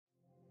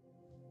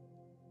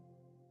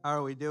How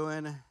are we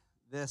doing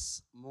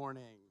this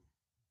morning?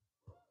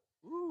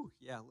 Woo,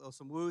 yeah, a little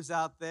some woos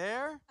out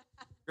there.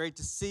 Great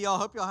to see y'all.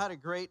 Hope y'all had a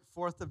great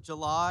 4th of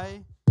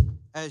July.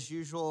 As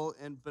usual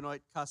in Bonnoitt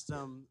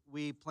custom,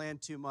 we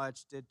planned too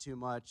much, did too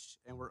much,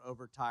 and we're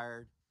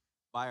overtired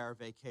by our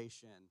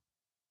vacation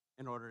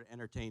in order to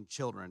entertain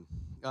children.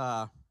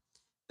 Uh,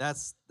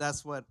 that's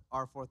what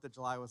our 4th of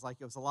July was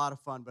like. It was a lot of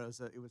fun, but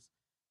it was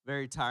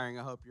very tiring.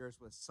 I hope yours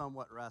was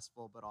somewhat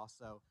restful, but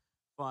also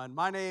fun.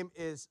 My name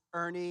is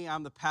Ernie.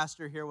 I'm the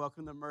pastor here.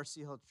 Welcome to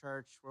Mercy Hill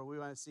Church, where we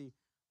want to see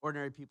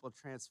ordinary people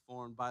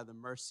transformed by the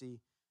mercy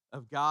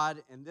of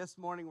God. And this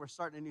morning, we're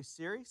starting a new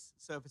series.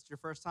 So if it's your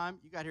first time,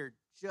 you got here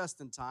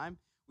just in time.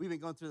 We've been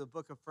going through the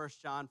book of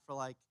First John for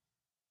like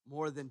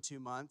more than 2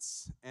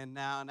 months. And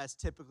that's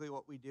typically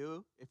what we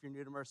do if you're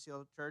new to Mercy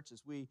Hill Church,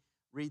 is we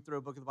read through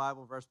a book of the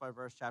Bible, verse by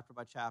verse, chapter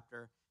by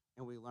chapter,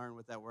 and we learn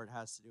what that word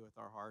has to do with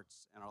our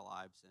hearts and our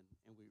lives, and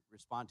we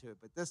respond to it.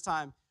 But this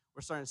time,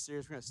 we're starting a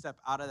series. We're going to step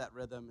out of that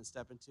rhythm and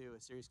step into a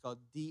series called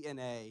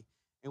DNA,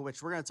 in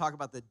which we're going to talk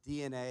about the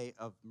DNA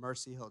of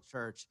Mercy Hill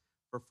Church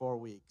for 4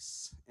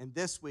 weeks. And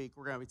this week,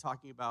 we're going to be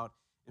talking about,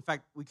 in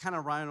fact, we kind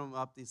of run them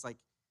up these like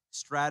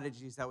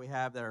strategies that we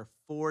have that are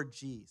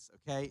 4Gs,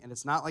 okay? And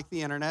it's not like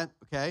the internet,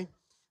 okay?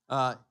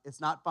 It's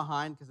not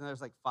behind, because then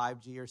there's like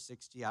 5G or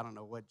 6G. I don't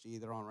know what G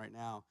they're on right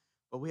now.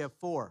 But we have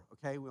 4,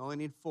 okay? We only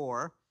need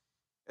 4.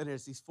 And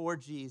there's these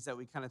 4Gs that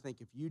we kind of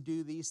think if you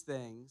do these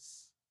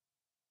things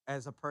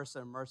as a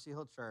person in Mercy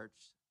Hill Church,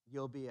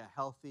 you'll be a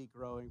healthy,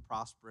 growing,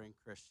 prospering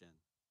Christian.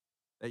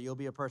 That you'll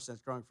be a person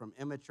that's growing from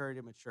immaturity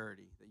to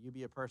maturity. That you'll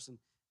be a person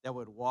that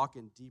would walk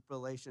in deep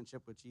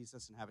relationship with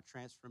Jesus and have a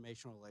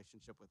transformational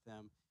relationship with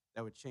him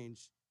that would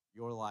change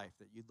your life.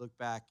 That you'd look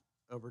back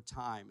over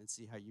time and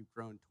see how you've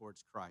grown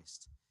towards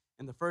Christ.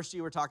 And the first G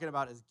we're talking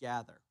about is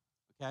gather,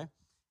 okay?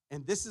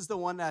 And this is the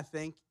one that I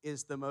think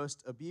is the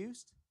most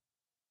abused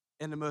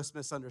and the most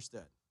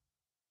misunderstood.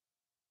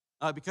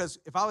 Because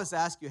if I was to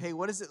ask you, hey,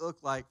 what does it look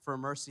like for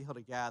Mercy Hill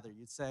to gather?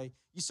 You'd say,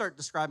 you start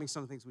describing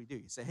some of the things we do.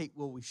 You say, hey,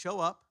 well, we show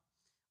up,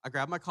 I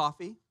grab my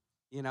coffee,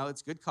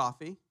 it's good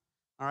coffee,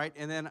 all right?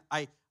 And then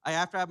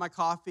after I have my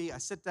coffee, I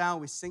sit down,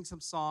 we sing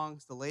some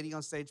songs, the lady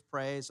on stage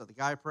prays or the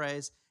guy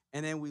prays,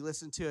 and then we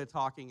listen to it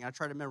talking, and I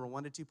try to remember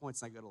 1 to 2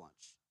 points, and I go to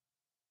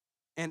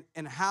lunch.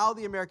 And how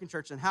the American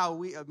church and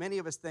how many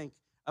of us think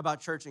about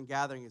church and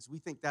gathering is we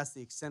think that's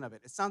the extent of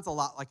it. It sounds a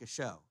lot like a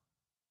show.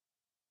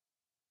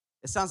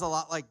 It sounds a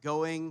lot like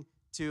going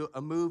to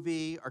a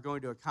movie or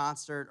going to a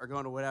concert or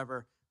going to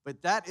whatever,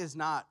 but that is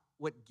not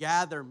what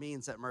gather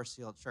means at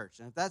Mercy Hill Church.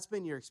 And if that's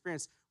been your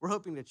experience, we're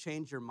hoping to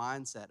change your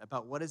mindset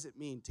about what does it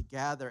mean to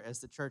gather as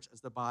the church,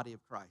 as the body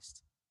of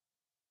Christ.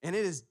 And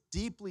it is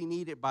deeply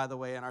needed, by the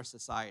way, in our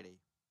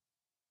society.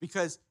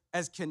 Because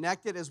as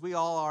connected as we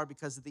all are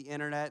because of the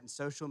internet and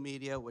social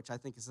media, which I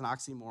think is an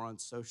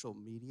oxymoron, social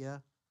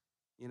media,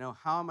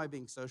 how am I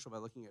being social by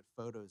looking at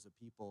photos of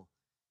people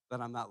that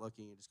I'm not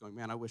looking and just going,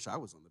 man, I wish I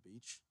was on the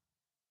beach.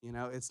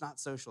 It's not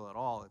social at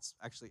all. It's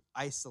actually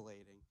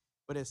isolating.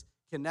 But as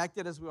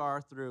connected as we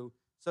are through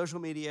social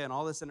media and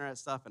all this internet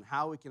stuff and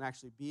how we can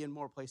actually be in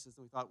more places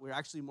than we thought, we're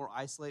actually more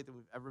isolated than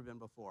we've ever been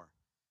before.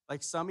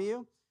 Like some of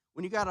you,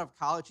 when you got out of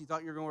college, you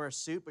thought you were going to wear a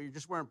suit, but you're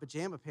just wearing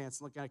pajama pants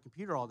and looking at a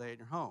computer all day in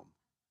your home,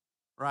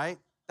 right?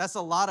 That's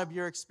a lot of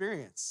your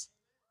experience,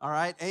 all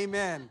right?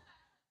 Amen.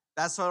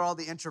 That's what all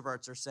the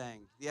introverts are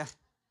saying. Yeah.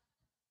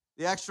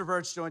 The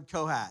extroverts joined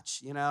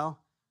Cohatch, They're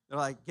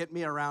like, get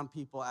me around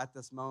people at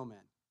this moment,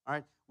 all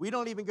right? We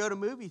don't even go to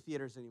movie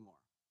theaters anymore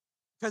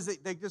because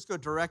they just go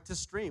direct to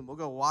stream. We'll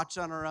go watch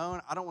on our own.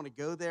 I don't want to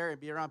go there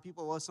and be around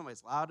people while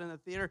somebody's loud in the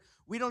theater.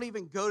 We don't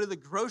even go to the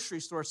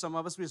grocery store, some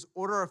of us. We just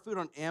order our food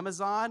on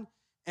Amazon,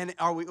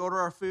 or we order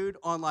our food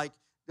on like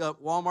the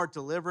Walmart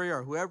delivery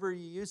or whoever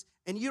you use,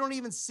 and you don't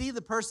even see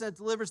the person that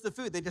delivers the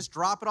food. They just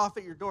drop it off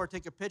at your door,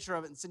 take a picture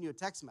of it, and send you a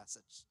text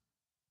message.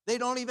 They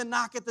don't even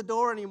knock at the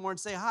door anymore and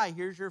say, hi,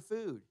 here's your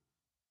food.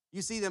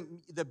 You see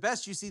them,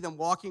 you see them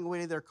walking away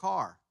to their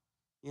car,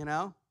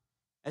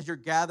 as you're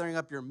gathering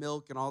up your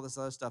milk and all this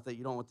other stuff that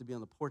you don't want to be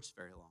on the porch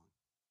very long.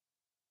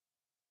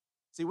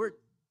 See,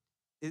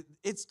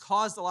 it's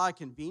caused a lot of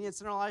convenience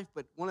in our life,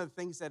 but one of the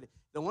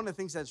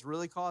things that's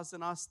really caused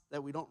in us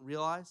that we don't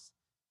realize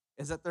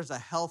is that there's a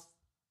health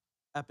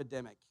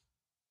epidemic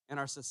in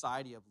our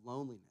society of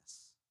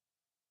loneliness.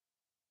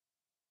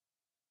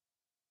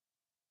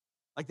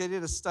 Like they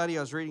did a study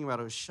I was reading about,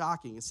 it was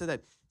shocking. It said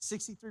that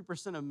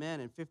 63% of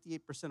men and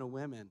 58% of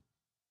women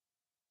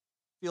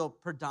feel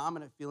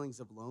predominant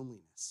feelings of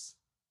loneliness.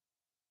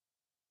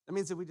 That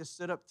means if we just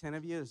stood up 10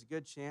 of you, there's a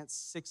good chance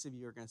 6 of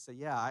you are going to say,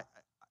 yeah,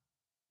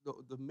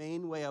 the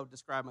main way I would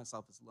describe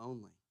myself is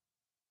lonely.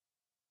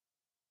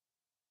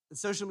 And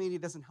social media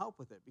doesn't help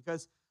with it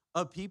because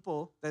of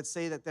people that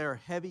say that they're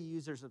heavy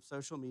users of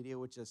social media,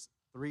 which is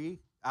 3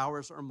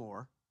 hours or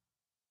more,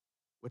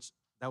 which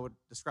that would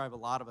describe a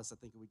lot of us, I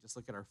think, if we just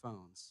look at our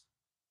phones,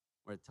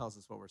 where it tells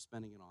us what we're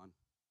spending it on.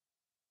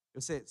 It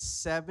would say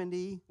it's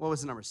 73%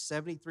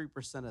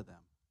 of them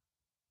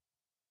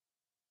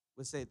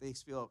would say they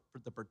feel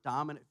the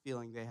predominant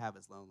feeling they have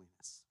is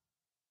loneliness.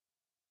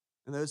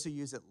 And those who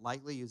use it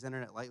lightly, use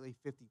internet lightly,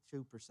 52%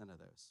 of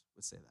those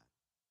would say that.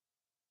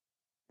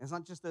 And it's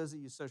not just those that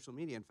use social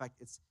media. In fact,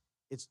 it's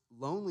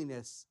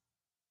loneliness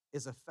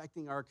is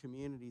affecting our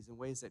communities in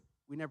ways that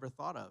we never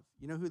thought of.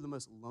 You know who the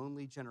most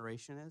lonely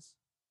generation is?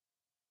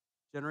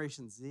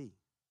 Generation Z.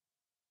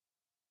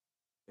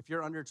 If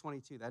you're under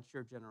 22, that's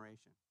your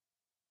generation.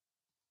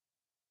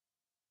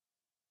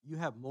 You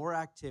have more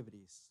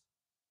activities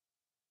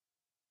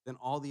than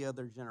all the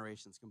other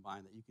generations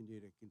combined that you can do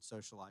to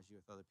socialize you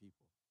with other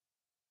people.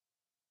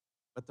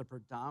 But the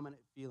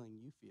predominant feeling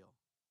you feel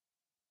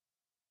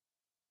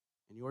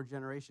in your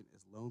generation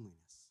is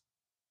loneliness.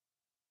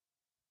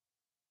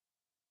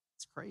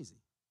 It's crazy.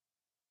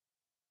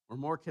 We're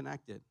more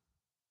connected,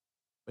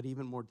 but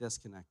even more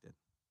disconnected.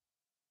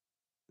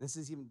 This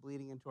is even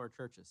bleeding into our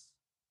churches.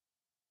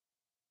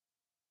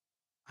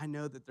 I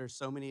know that there's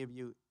so many of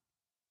you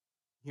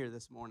here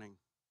this morning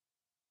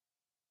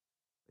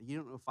that you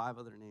don't know 5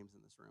 other names in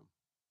this room.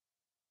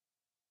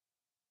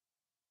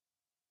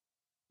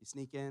 You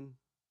sneak in,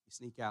 you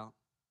sneak out.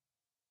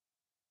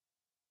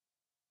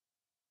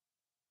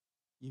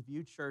 You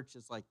view church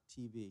as like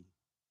TV.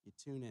 You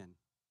tune in,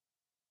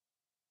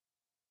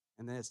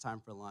 and then it's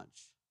time for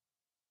lunch.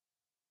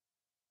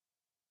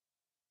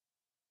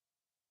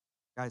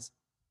 Guys,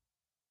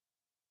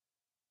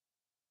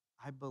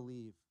 I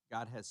believe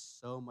God has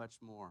so much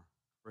more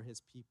for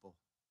his people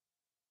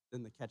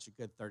than to catch a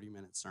good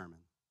 30-minute sermon.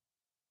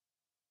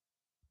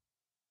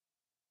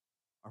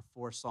 Or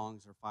 4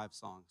 songs or 5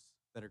 songs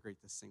that are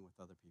great to sing with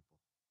other people.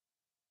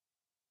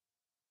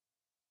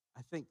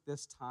 I think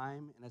this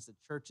time, and as the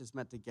church is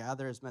meant to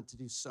gather, is meant to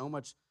do so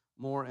much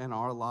more in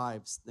our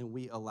lives than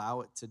we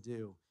allow it to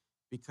do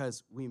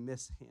because we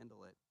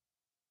mishandle it.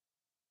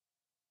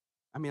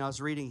 I mean, I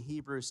was reading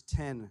Hebrews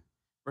 10,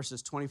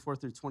 verses 24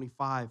 through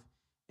 25,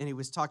 and he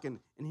was talking,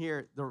 and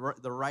here the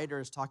writer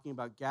is talking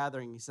about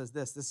gathering. He says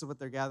this is what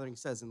their gathering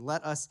says, and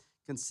let us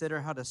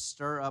consider how to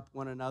stir up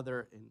one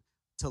another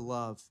to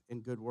love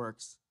and good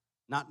works,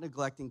 not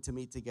neglecting to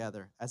meet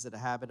together as a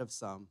habit of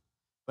some,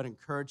 but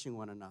encouraging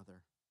one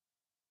another,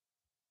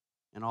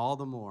 and all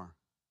the more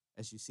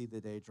as you see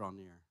the day draw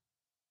near.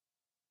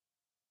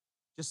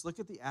 Just look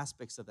at the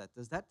aspects of that.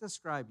 Does that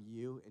describe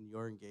you and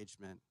your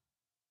engagement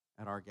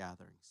at our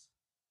gatherings?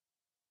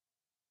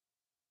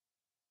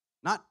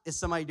 Not is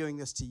somebody doing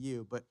this to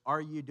you, but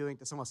are you doing it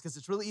to someone else? Because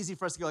it's really easy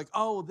for us to go like,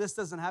 oh, this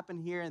doesn't happen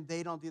here and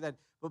they don't do that.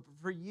 But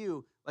for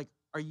you, like,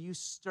 are you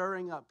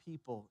stirring up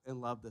people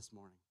in love this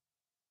morning?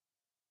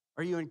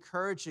 Are you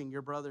encouraging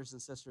your brothers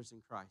and sisters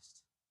in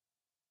Christ?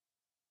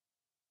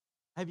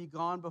 Have you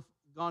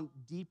gone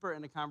deeper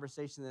in a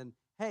conversation than,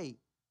 hey,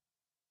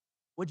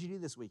 what'd you do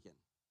this weekend?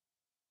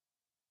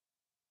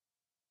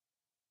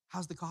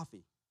 How's the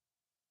coffee?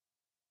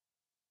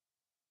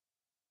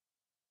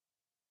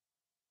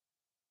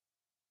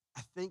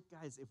 I think,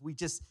 guys,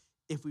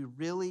 if we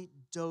really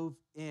dove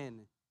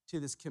in to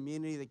this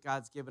community that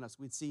God's given us,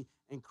 we'd see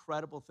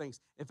incredible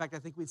things. In fact, I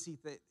think we'd see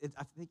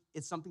I think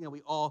it's something that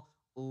we all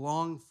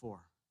long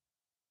for.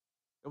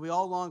 That we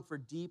all long for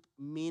deep,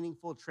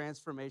 meaningful,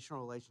 transformational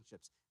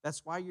relationships.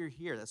 That's why you're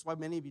here. That's why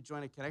many of you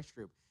join a Connect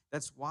group.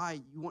 That's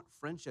why you want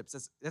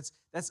friendships.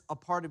 That's a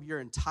part of your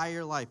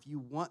entire life. You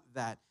want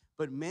that.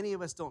 But many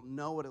of us don't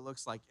know what it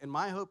looks like. And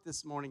my hope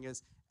this morning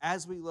is,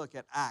 as we look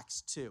at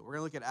Acts 2, we're going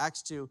to look at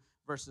Acts 2,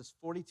 verses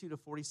 42 to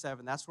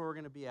 47. That's where we're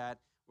going to be at.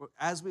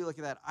 As we look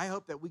at that, I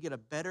hope that we get a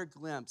better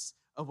glimpse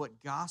of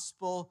what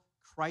gospel,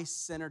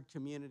 Christ-centered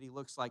community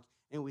looks like,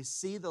 and we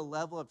see the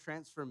level of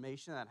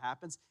transformation that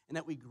happens, and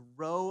that we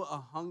grow a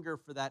hunger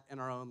for that in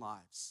our own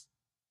lives.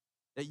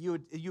 That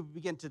you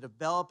begin to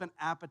develop an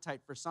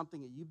appetite for something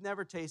that you've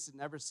never tasted,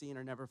 never seen,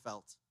 or never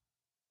felt.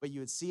 But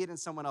you would see it in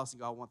someone else and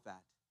go, I want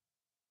that.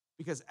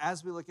 Because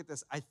as we look at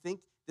this, I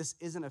think this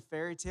isn't a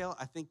fairy tale.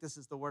 I think this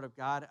is the Word of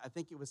God. I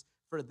think it was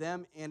for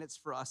them, and it's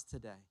for us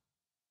today.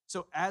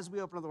 So as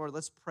we open up the Word,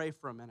 let's pray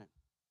for a minute.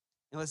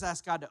 And let's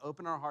ask God to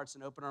open our hearts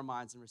and open our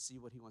minds and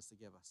receive what he wants to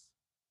give us.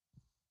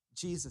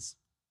 Jesus,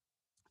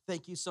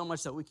 thank you so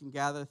much that we can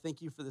gather.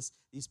 Thank you for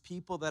these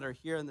people that are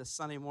here on this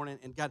Sunday morning.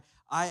 And God,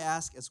 I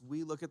ask as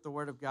we look at the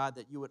Word of God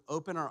that you would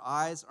open our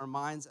eyes, our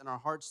minds, and our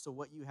hearts to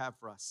what you have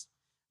for us.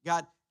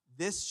 God,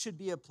 this should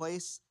be a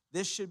place,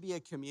 this should be a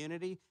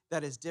community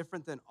that is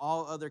different than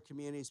all other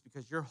communities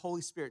because your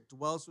Holy Spirit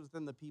dwells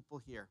within the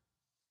people here.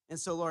 And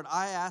so, Lord,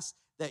 I ask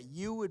that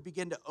you would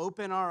begin to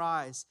open our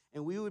eyes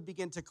and we would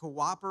begin to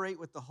cooperate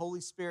with the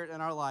Holy Spirit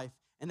in our life,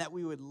 and that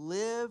we would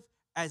live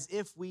as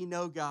if we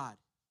know God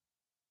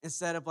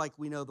instead of like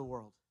we know the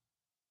world.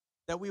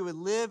 That we would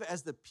live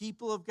as the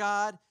people of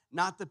God,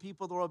 not the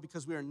people of the world,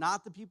 because we are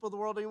not the people of the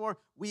world anymore.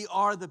 We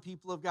are the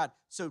people of God.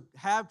 So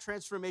have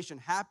transformation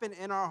happen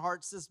in our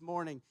hearts this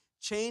morning.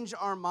 Change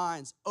our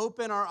minds,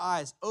 open our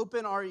eyes,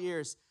 open our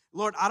ears.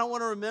 Lord, I don't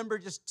want to remember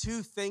just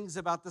 2 things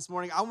about this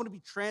morning. I want to be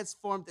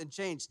transformed and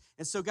changed.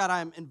 And so, God,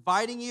 I'm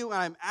inviting you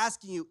and I'm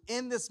asking you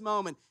in this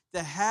moment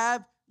to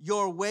have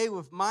your way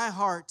with my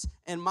heart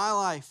and my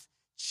life.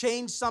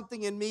 Change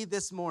something in me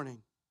this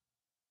morning.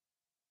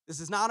 This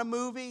is not a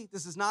movie.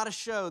 This is not a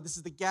show. This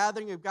is the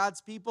gathering of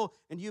God's people,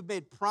 and you've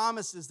made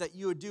promises that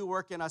you would do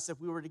work in us if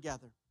we were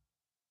together.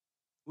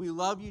 We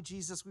love you,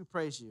 Jesus. We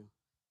praise you.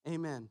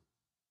 Amen.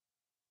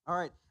 All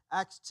right,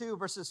 Acts 2,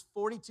 verses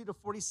 42 to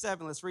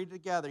 47. Let's read it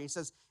together. He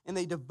says, and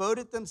they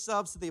devoted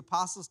themselves to the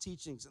apostles'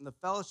 teachings and the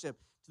fellowship,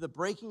 to the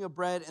breaking of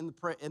bread and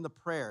the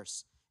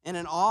prayers. And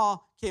an awe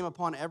came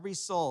upon every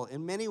soul,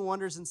 and many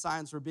wonders and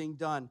signs were being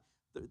done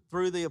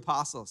through the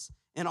apostles.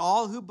 And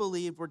all who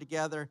believed were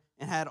together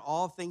and had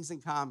all things in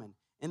common.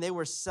 And they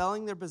were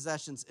selling their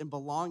possessions and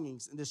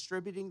belongings and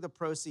distributing the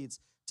proceeds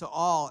to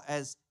all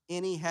as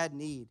any had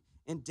need.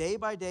 And day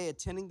by day,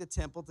 attending the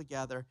temple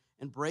together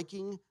and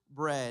breaking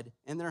bread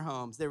in their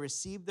homes, they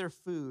received their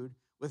food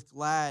with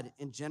glad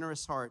and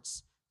generous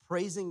hearts,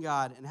 praising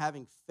God and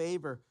having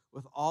favor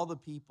with all the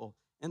people.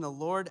 And the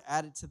Lord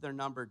added to their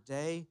number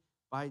day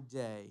by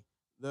day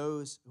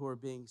those who are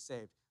being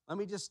saved. Let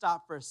me just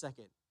stop for a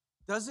second.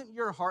 Doesn't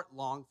your heart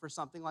long for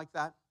something like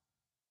that?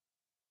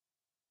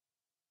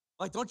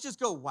 Like, don't you just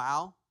go,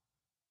 wow?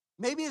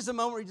 Maybe there's a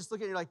moment where you just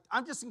look at it and you're like,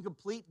 I'm just in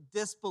complete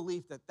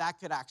disbelief that that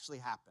could actually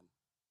happen.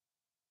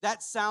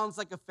 That sounds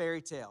like a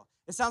fairy tale.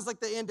 It sounds like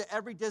the end of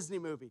every Disney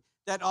movie,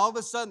 that all of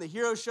a sudden the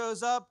hero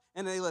shows up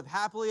and they live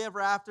happily ever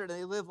after, and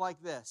they live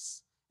like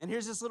this. And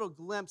here's this little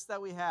glimpse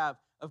that we have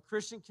of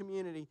Christian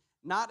community,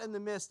 not in the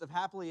midst of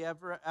happily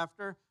ever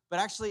after, but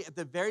actually at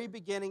the very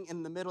beginning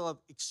in the middle of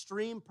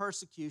extreme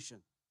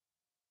persecution.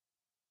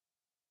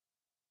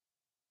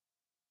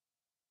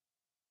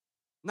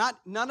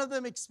 None of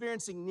them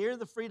experiencing near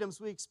the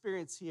freedoms we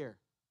experience here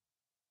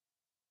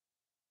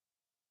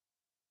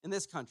in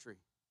this country.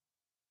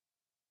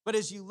 But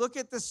as you look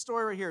at this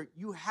story right here,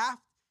 you have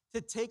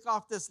to take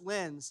off this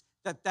lens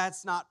that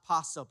that's not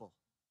possible.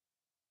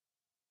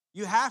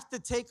 You have to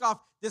take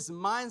off this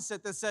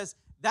mindset that says,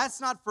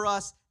 that's not for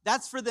us,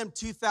 that's for them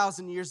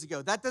 2,000 years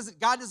ago. God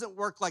doesn't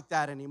work like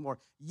that anymore.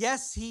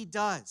 Yes, he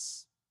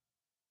does.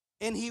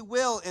 And he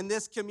will in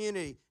this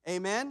community.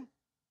 Amen?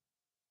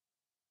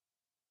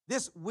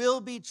 This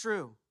will be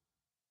true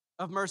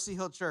of Mercy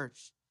Hill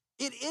Church.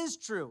 It is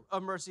true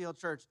of Mercy Hill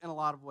Church in a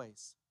lot of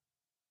ways.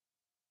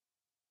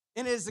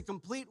 And it is a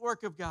complete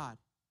work of God.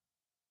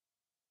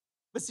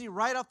 But see,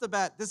 right off the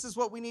bat, this is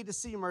what we need to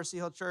see, Mercy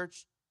Hill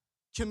Church.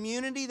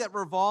 Community that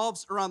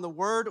revolves around the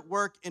word,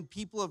 work, and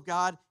people of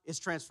God is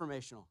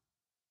transformational.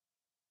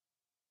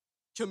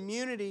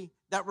 Community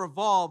that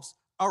revolves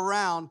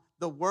around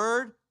the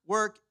word,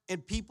 work,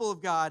 and people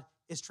of God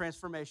is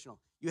transformational.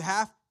 You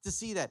have to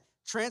see that.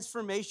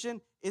 Transformation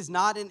is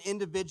not an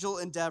individual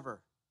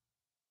endeavor.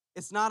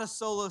 It's not a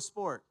solo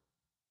sport.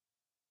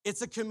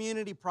 It's a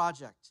community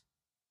project.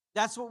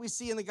 That's what we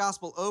see in the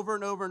gospel over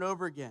and over and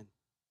over again.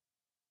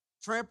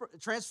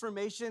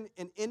 Transformation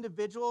in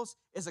individuals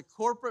is a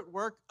corporate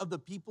work of the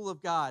people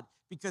of God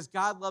because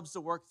God loves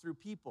to work through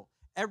people.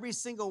 Every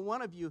single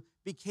one of you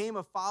became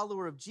a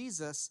follower of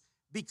Jesus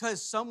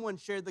because someone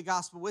shared the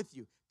gospel with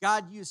you.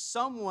 God used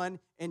someone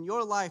in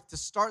your life to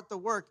start the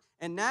work,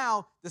 and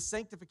now the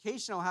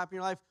sanctification that will happen in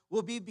your life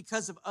will be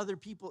because of other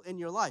people in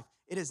your life.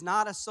 It is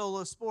not a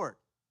solo sport.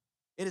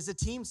 It is a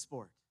team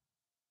sport.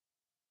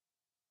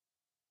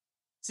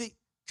 See,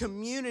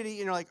 community, and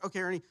you're like, okay,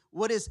 Ernie,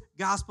 what is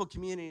gospel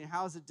community and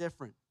how is it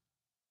different?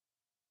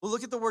 Well,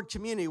 look at the word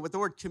community. What the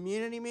word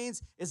community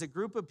means is a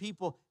group of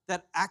people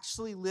that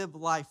actually live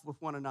life with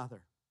one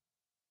another.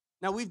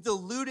 Now, we've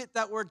diluted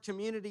that word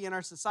community in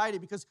our society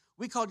because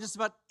we call just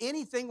about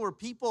anything where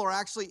people are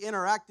actually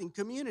interacting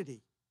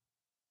community.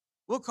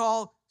 We'll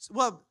call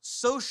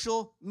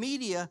social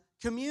media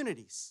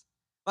communities.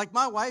 Like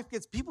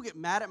people get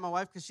mad at my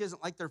wife because she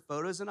doesn't like their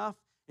photos enough.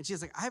 And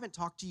she's like, I haven't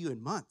talked to you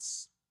in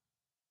months.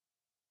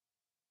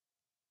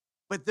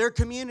 But their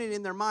community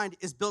in their mind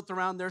is built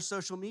around their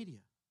social media.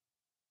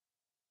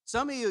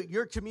 Some of you,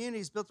 your community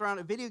is built around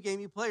a video game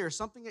you play or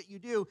something that you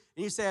do,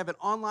 and you say, I have an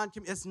online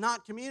community. It's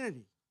not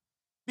community.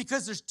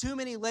 Because there's too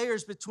many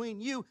layers between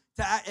you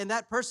and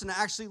that person to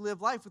actually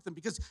live life with them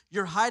because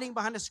you're hiding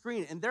behind a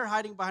screen and they're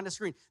hiding behind a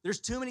screen. There's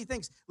too many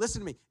things.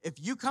 Listen to me. If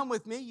you come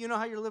with me, you know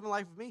how you're living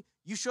life with me.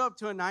 You show up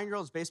to a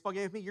 9-year-old's baseball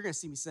game with me, you're going to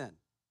see me sin.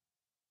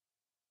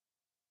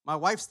 My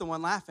wife's the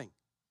one laughing.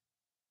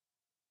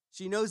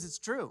 She knows it's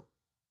true.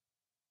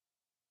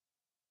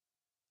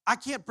 I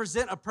can't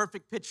present a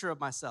perfect picture of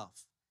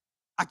myself.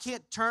 I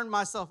can't turn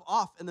myself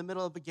off in the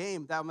middle of a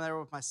game that I'm there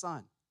with my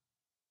son.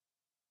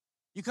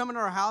 You come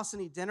into our house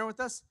and eat dinner with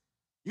us,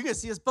 you're going to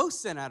see us both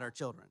sin at our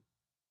children.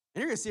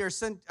 And you're going to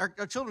see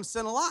our children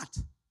sin a lot.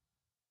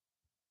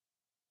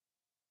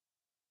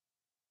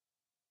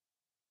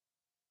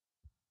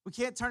 We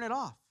can't turn it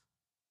off.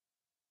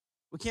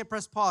 We can't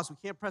press pause. We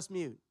can't press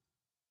mute.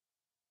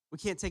 We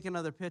can't take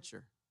another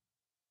picture.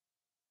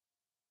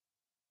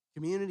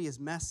 Community is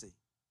messy,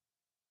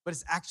 but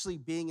it's actually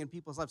being in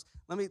people's lives.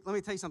 Let me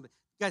tell you something.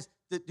 Guys,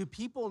 do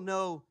people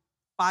know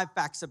 5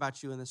 facts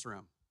about you in this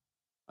room?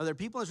 Are there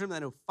people in this room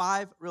that know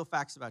 5 real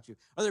facts about you?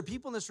 Are there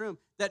people in this room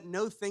that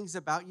know things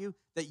about you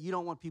that you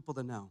don't want people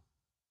to know?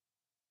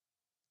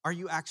 Are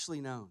you actually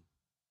known?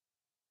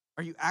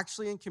 Are you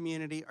actually in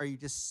community? Or are you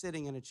just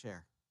sitting in a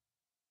chair?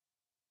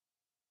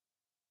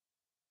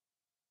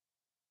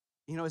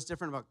 You know what's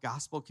different about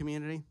gospel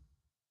community?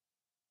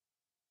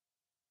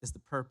 Is the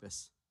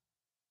purpose.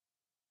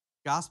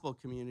 Gospel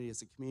community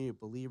is a community of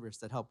believers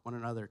that help one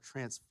another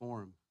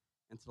transform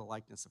into the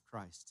likeness of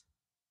Christ.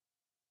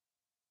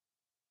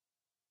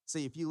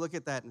 See, if you look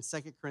at that in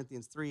 2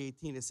 Corinthians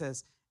 3:18, it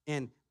says,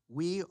 and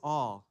we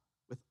all,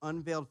 with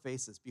unveiled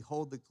faces,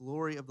 behold the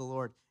glory of the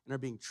Lord and are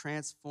being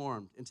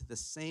transformed into the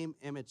same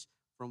image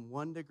from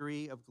one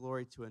degree of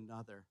glory to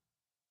another.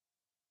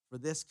 For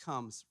this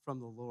comes from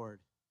the Lord,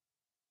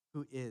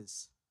 who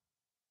is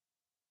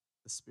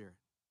the Spirit.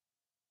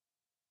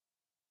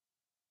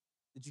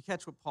 Did you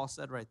catch what Paul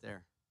said right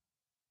there?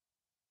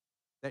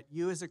 That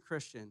you as a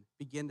Christian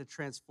begin to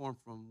transform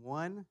from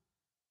one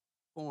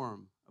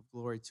form of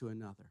glory to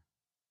another.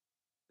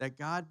 That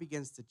God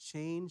begins to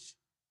change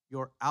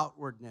your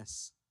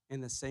outwardness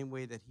in the same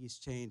way that he's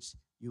changed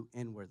you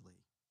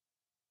inwardly.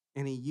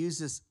 And he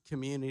uses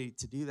community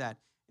to do that.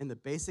 And the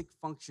basic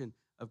function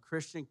of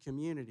Christian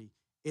community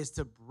is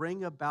to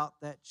bring about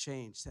that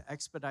change, to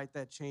expedite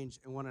that change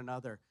in one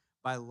another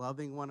by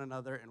loving one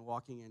another and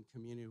walking in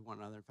community with one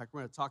another. In fact, we're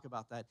going to talk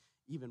about that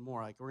even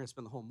more. Like, we're going to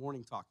spend the whole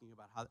morning talking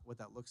about what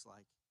that looks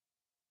like.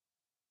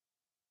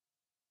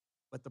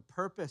 But the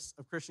purpose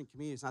of Christian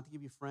community is not to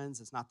give you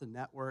friends. It's not to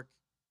network.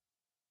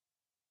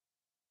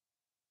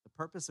 The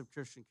purpose of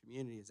Christian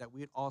community is that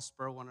we'd all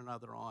spur one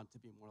another on to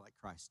be more like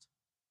Christ.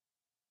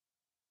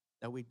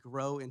 That we'd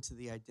grow into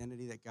the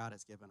identity that God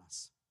has given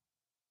us.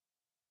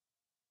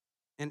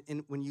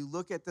 And when you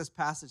look at this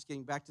passage,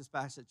 getting back to this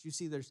passage, you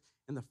see there's,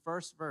 in the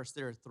first verse,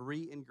 there are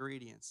 3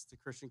 ingredients to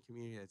Christian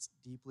community that's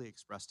deeply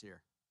expressed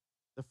here.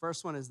 The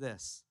first one is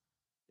this,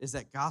 is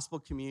that gospel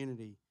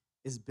community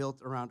is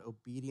built around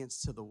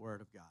obedience to the word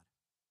of God.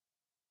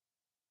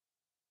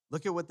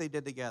 Look at what they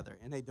did together.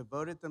 And they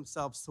devoted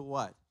themselves to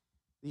what?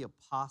 The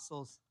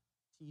apostles'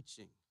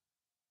 teaching.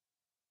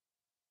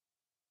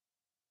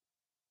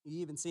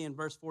 You even see in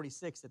verse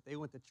 46 that they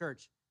went to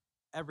church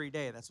every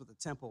day. That's what the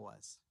temple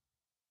was.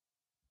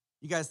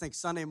 You guys think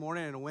Sunday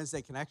morning and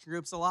Wednesday connection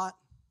groups a lot?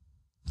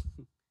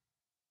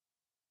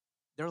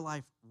 Their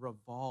life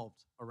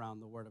revolved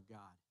around the word of God.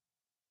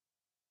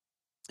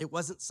 It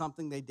wasn't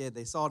something they did.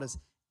 They saw it as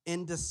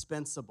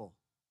indispensable.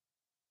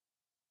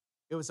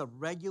 It was a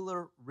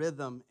regular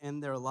rhythm in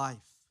their life.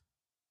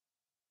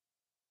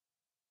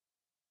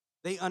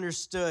 They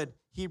understood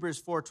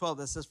Hebrews 4:12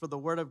 that says, for the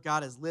word of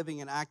God is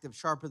living and active,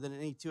 sharper than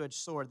any two-edged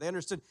sword. They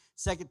understood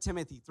 2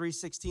 Timothy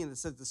 3:16 that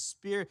says the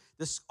Spirit,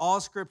 all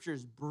Scripture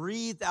is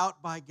breathed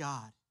out by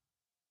God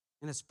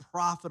and is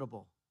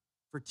profitable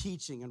for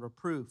teaching and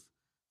reproof,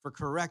 for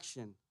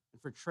correction,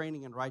 and for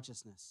training in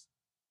righteousness,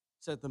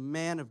 so that the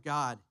man of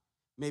God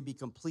may be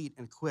complete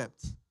and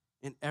equipped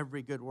in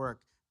every good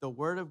work. The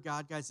word of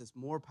God, guys, is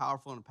more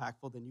powerful and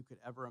impactful than you could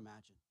ever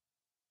imagine.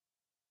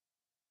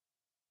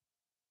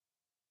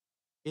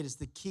 It is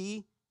the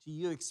key to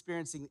you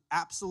experiencing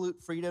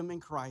absolute freedom in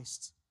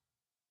Christ.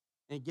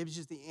 And it gives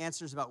you the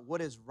answers about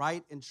what is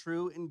right and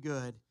true and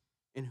good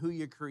and who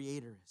your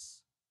Creator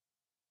is.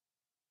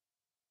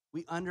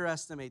 We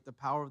underestimate the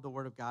power of the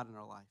Word of God in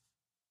our life.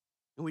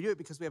 And we do it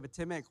because we have a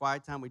 10-minute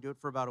quiet time. We do it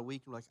for about a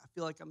week. And we're like, I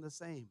feel like I'm the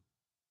same.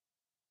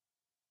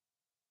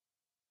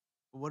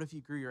 But what if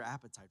you grew your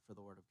appetite for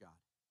the Word of God?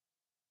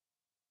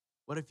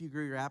 What if you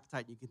grew your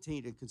appetite and you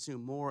continue to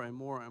consume more and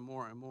more and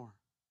more and more?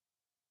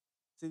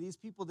 See, these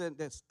people didn't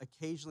just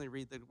occasionally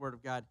read the Word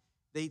of God.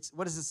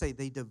 What does it say?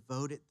 They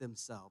devoted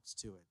themselves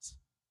to it.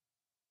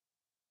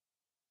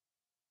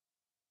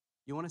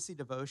 You want to see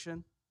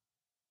devotion?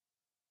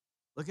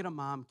 Look at a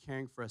mom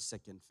caring for a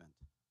sick infant.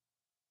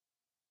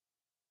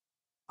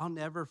 I'll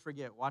never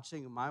forget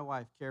watching my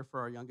wife care for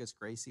our youngest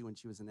Gracie when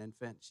she was an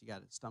infant. She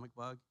got a stomach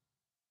bug.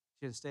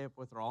 She had to stay up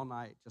with her all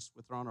night, just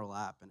with her on her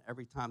lap. And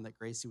every time that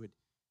Gracie would,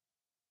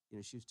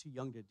 she was too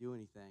young to do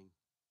anything.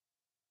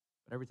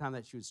 But every time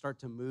that she would start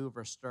to move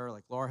or stir,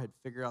 like Laura had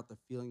figured out the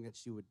feeling that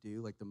she would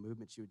do, like the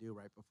movement she would do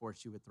right before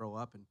she would throw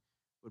up, and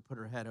would put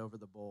her head over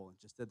the bowl and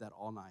just did that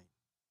all night.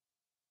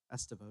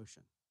 That's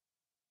devotion.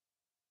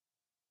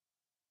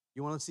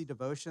 You want to see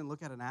devotion?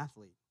 Look at an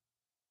athlete.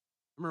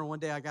 I remember one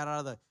day I got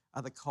out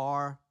of the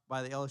car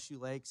by the LSU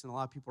lakes, and a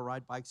lot of people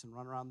ride bikes and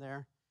run around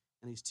there.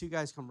 And these 2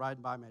 guys come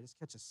riding by me. I just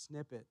catch a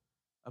snippet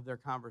of their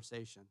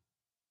conversation.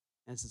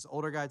 And it's this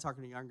older guy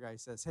talking to a younger guy. He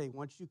says, hey,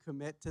 once you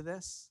commit to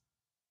this,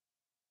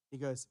 he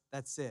goes,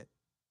 that's it.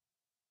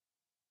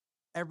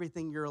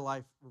 Everything in your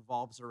life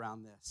revolves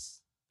around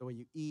this. The way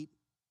you eat,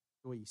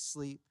 the way you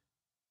sleep,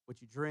 what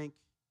you drink,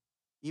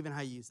 even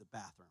how you use the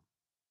bathroom.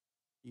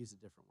 You use a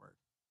different word.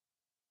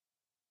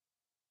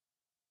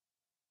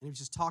 And he was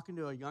just talking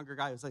to a younger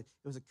guy. It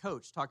was a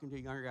coach talking to a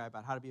younger guy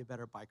about how to be a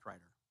better bike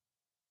rider.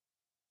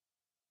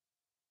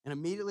 And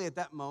immediately at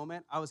that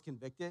moment, I was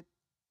convicted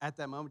at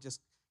that moment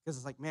just because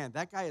it's like, man,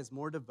 that guy is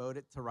more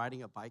devoted to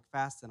riding a bike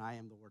fast than I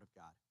am the Word of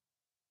God.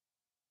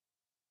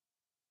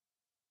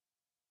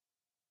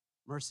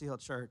 Mercy Hill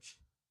Church,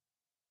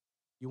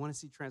 you want to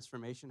see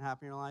transformation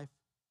happen in your life?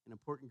 An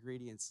important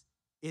ingredient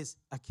is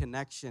a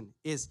connection,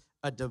 is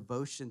a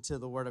devotion to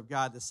the Word of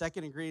God. The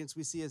second ingredient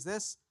we see is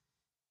this,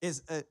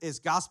 is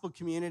gospel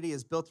community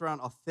is built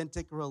around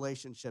authentic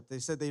relationship. They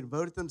said they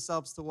devoted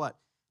themselves to what?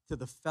 To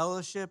the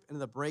fellowship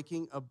and the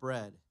breaking of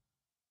bread.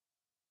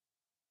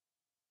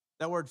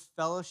 That word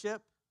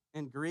fellowship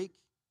in Greek,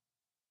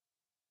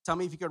 tell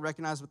me if you could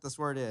recognize what this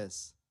word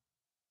is.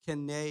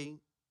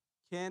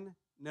 Koinonia.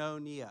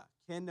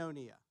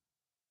 Koinonia.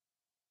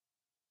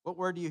 What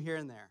word do you hear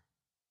in there?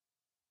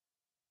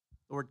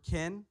 The word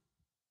kin.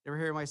 You ever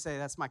hear anybody say,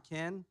 that's my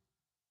kin?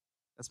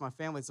 That's my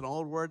family. It's an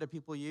old word that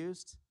people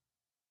used to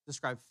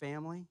describe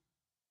family.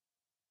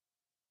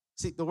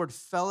 See, the word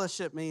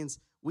fellowship means,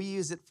 we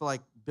use it for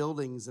like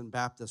buildings in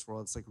Baptist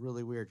world. It's like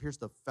really weird. Here's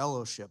the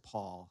fellowship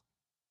hall.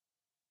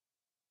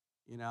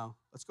 You know,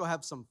 let's go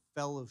have some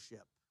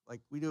fellowship.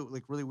 Like we do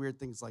like really weird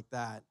things like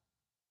that.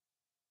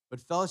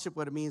 But fellowship,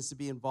 what it means to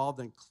be involved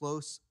in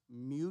close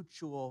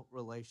mutual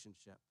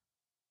relationship.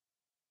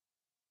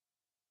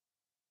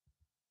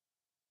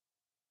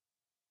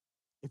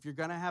 If you're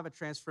going to have a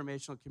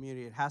transformational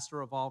community, it has to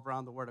revolve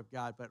around the Word of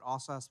God, but it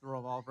also has to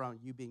revolve around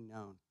you being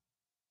known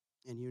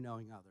and you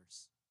knowing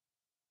others.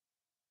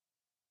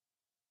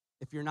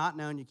 If you're not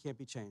known, you can't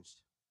be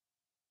changed.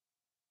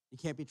 You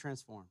can't be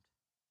transformed.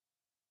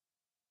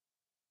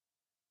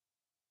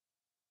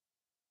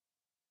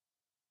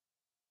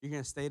 You're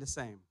going to stay the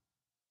same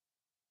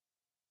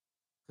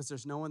because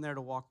there's no one there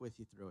to walk with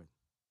you through it.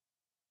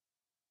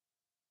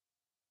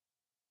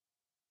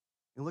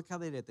 And look how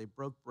they did. They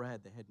broke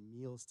bread. They had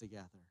meals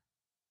together.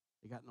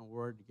 They got in the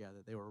Word together.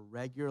 They were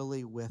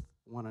regularly with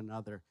one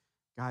another.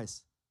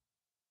 Guys,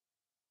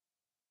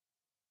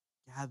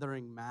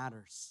 gathering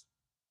matters.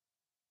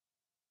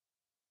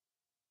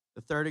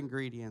 The third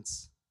ingredient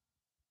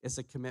is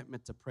a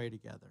commitment to pray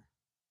together.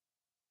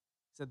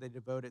 Said they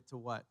devoted to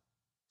what?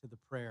 To the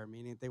prayer,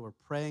 meaning they were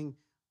praying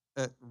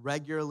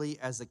regularly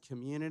as a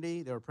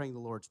community. They were praying the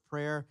Lord's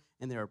Prayer,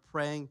 and they were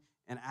praying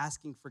and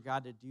asking for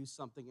God to do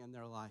something in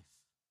their life.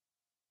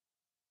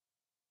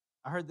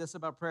 I heard this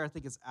about prayer. I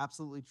think it's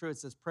absolutely true. It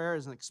says prayer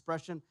is an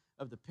expression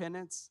of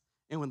dependence,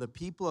 and when the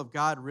people of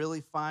God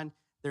really find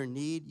their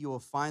need, you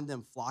will find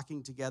them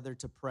flocking together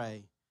to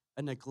pray.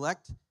 A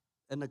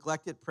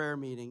neglected prayer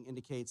meeting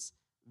indicates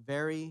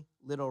very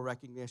little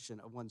recognition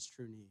of one's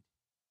true need.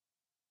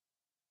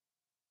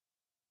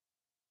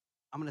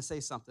 I'm going to say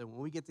something. When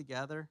we get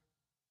together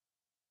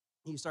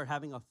and you start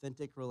having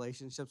authentic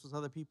relationships with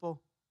other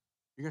people,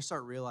 you're going to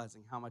start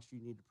realizing how much you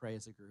need to pray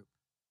as a group.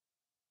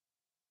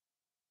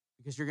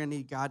 Because you're going to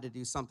need God to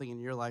do something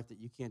in your life that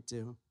you can't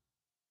do.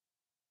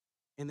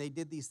 And they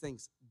did these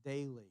things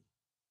daily.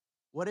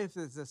 What if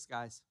it's this,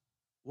 guys?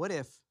 What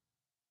if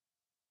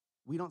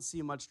we don't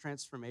see much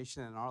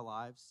transformation in our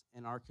lives,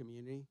 in our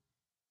community,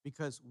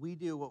 because we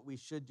do what we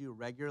should do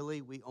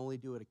regularly, we only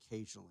do it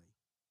occasionally.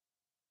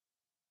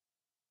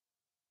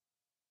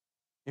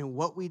 And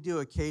what we do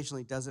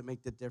occasionally doesn't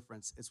make the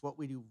difference. It's what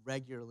we do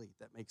regularly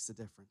that makes the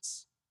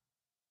difference.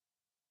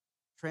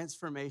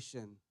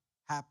 Transformation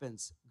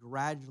happens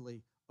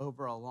gradually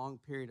over a long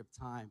period of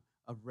time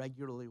of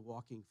regularly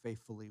walking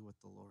faithfully with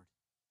the Lord.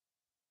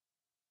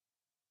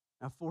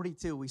 Now,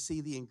 42, we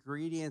see the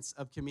ingredients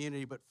of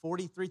community, but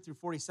 43 through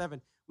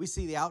 47, we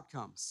see the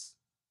outcomes.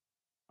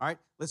 All right,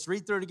 let's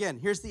read through it again.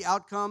 Here's the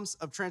outcomes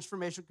of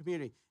transformational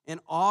community. And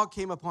awe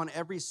came upon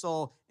every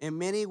soul, and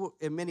many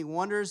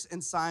wonders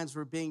and signs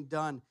were being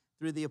done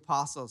through the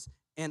apostles.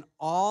 And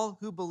all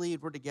who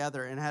believed were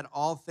together and had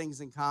all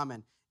things in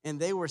common. And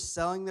they were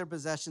selling their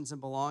possessions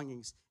and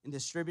belongings and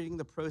distributing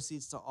the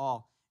proceeds to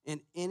all.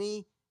 And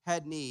any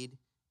had need,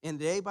 and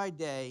day by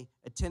day,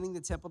 attending the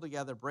temple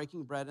together,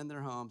 breaking bread in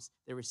their homes,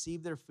 they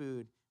received their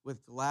food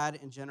with glad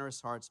and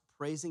generous hearts,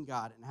 praising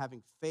God and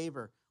having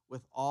favor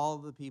with all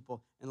the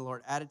people. And the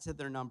Lord added to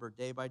their number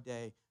day by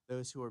day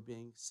those who were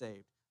being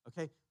saved.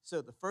 Okay,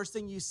 so the first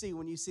thing you see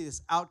when you see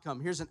this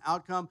outcome, here's an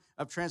outcome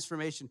of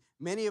transformation.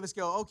 Many of us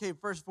go, okay,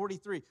 verse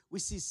 43, we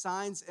see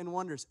signs and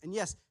wonders. And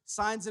yes,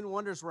 signs and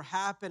wonders were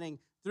happening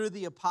through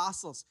the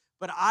apostles.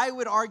 But I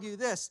would argue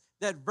this,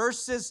 that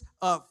verses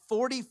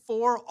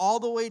 44 all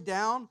the way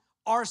down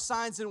are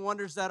signs and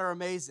wonders that are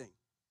amazing.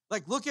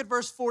 Like, look at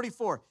verse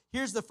 44.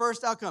 Here's the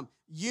first outcome,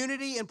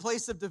 unity in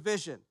place of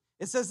division.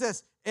 It says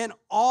this, and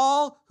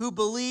all who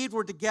believed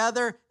were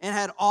together and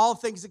had all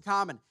things in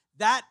common.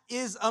 That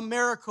is a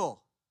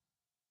miracle.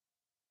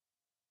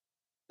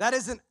 That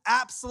is an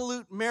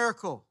absolute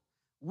miracle.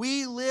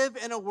 We live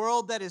in a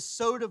world that is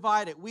so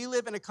divided. We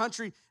live in a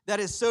country that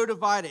is so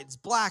divided. It's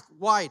black,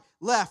 white,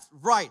 left,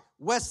 right,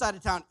 west side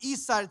of town,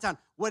 east side of town.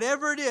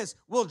 Whatever it is,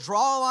 we'll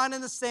draw a line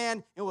in the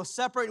sand and we'll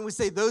separate and we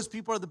say those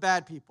people are the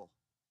bad people.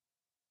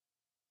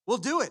 We'll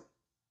do it.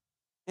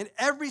 In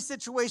every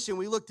situation,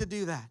 we look to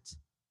do that.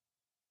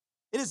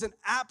 It is an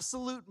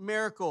absolute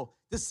miracle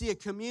to see a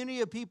community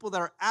of people that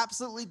are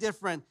absolutely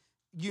different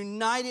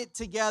united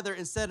together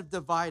instead of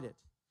divided.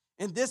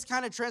 And this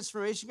kind of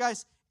transformation,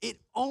 guys, it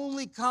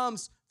only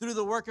comes through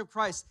the work of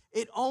Christ.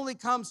 It only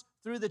comes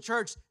through the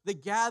church, the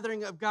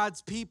gathering of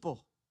God's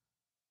people.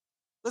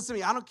 Listen to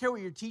me, I don't care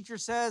what your teacher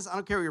says. I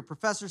don't care what your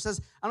professor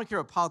says. I don't care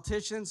what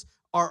politicians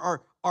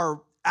or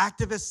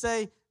activists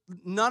say.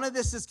 None of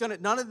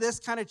this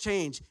kind of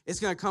change is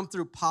going to come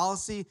through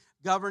policy,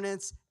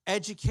 governance,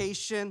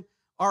 education,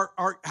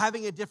 or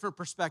having a different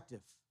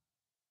perspective.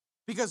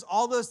 Because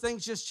all those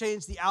things just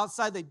change the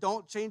outside, they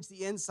don't change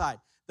the inside.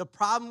 The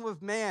problem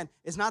with man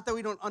is not that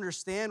we don't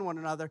understand one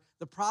another.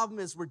 The problem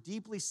is we're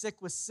deeply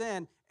sick with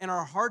sin and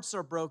our hearts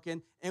are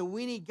broken, and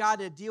we need God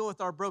to deal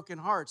with our broken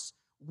hearts.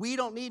 We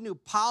don't need new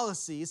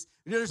policies.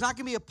 There's not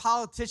going to be a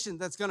politician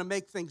that's going to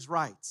make things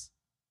right.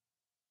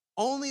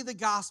 Only the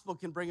gospel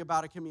can bring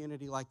about a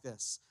community like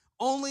this.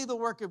 Only the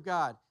work of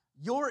God.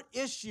 Your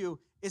issue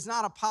is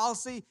not a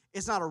policy.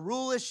 It's not a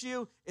rule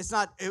issue. It's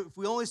not if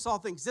we only saw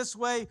things this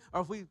way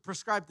or if we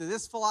prescribe to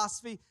this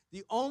philosophy.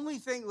 The only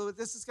thing that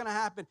this is going to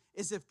happen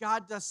is if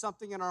God does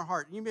something in our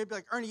heart. And you may be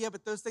like, Ernie, yeah,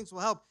 but those things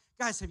will help.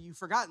 Guys, have you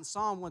forgotten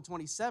Psalm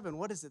 127?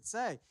 What does it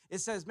say? It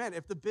says, man,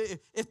 if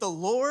the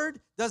Lord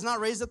does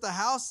not raise up the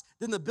house,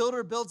 then the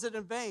builder builds it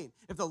in vain.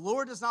 If the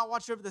Lord does not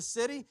watch over the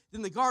city,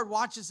 then the guard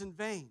watches in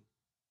vain.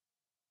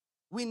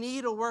 We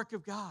need a work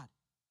of God.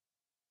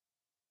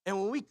 And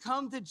when we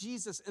come to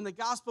Jesus and the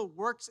gospel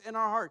works in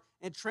our heart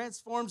and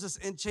transforms us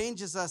and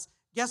changes us,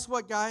 guess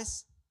what,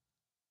 guys?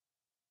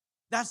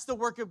 That's the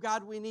work of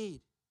God we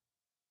need.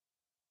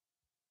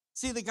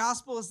 See, the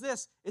gospel is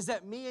this, is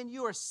that me and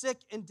you are sick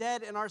and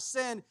dead in our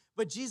sin,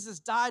 but Jesus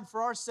died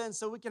for our sins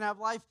so we can have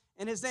life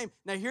in his name.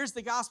 Now, here's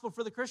the gospel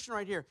for the Christian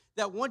right here,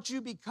 that once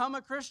you become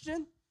a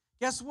Christian,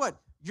 guess what?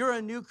 You're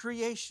a new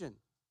creation.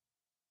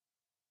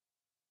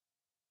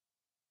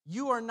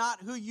 You are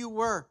not who you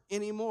were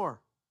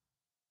anymore.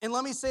 And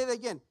let me say that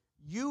again.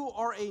 You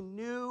are a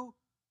new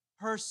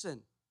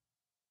person.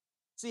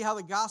 See how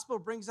the gospel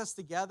brings us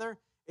together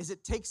is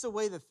it takes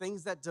away the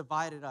things that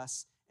divided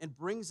us and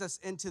brings us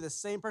into the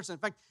same person. In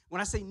fact, when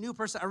I say new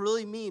person, I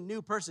really mean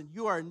new person.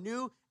 You are a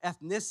new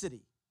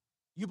ethnicity.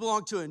 You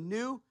belong to a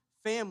new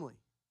family.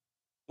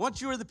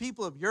 Once you were the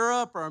people of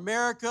Europe or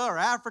America or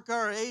Africa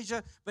or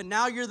Asia, but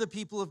now you're the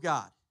people of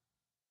God.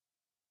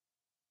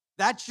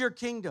 That's your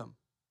kingdom.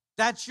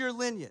 That's your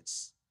lineage.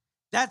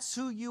 That's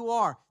who you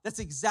are. That's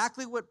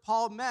exactly what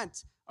Paul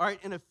meant, all right,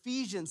 in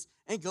Ephesians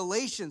and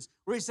Galatians,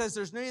 where he says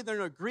there's neither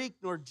no Greek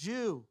nor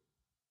Jew,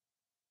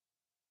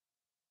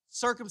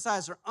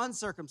 circumcised or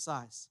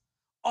uncircumcised.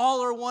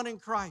 All are one in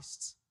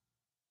Christ.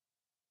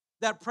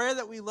 That prayer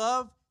that we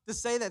love to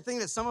say, that thing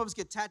that some of us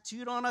get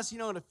tattooed on us,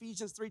 in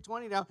Ephesians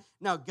 3:20,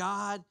 now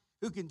God,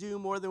 who can do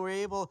more than we're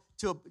able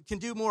to, can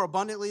do more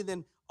abundantly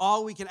than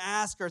all we can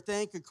ask or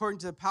think according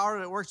to the power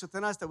that works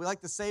within us, that we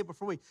like to say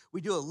before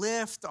we do a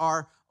lift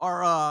or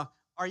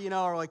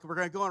like we're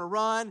going to go on a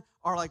run,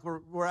 or like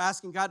we're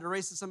asking God to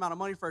raise this amount of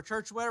money for our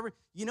church or whatever.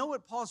 You know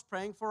what Paul's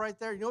praying for right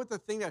there? You know what the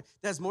thing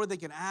that's more than they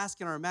can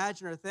ask or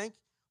imagine or think?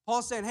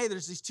 Paul's saying, hey,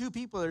 there's these two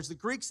people. There's the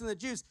Greeks and the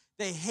Jews.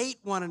 They hate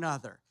one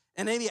another.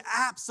 And they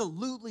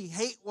absolutely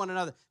hate one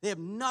another. They have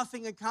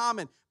nothing in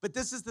common. But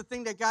this is the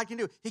thing that God can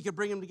do. He can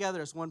bring them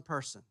together as one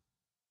person.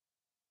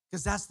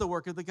 Because that's the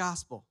work of the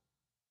gospel.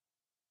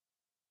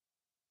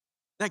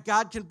 That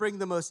God can bring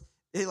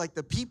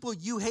the people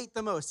you hate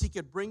the most, he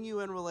could bring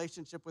you in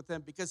relationship with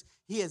them because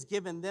he has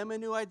given them a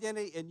new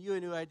identity and you a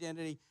new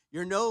identity.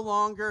 You're no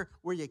longer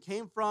where you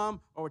came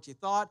from or what you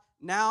thought.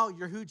 Now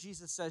you're who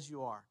Jesus says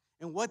you are.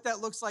 And what that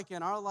looks like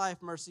in our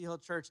life, Mercy Hill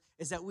Church,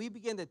 is that we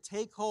begin to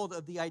take hold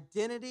of the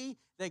identity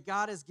that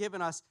God has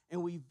given us,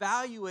 and we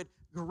value it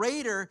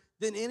greater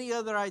than any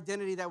other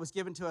identity that was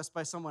given to us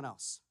by someone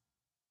else.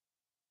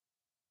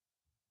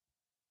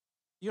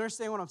 You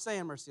understand what I'm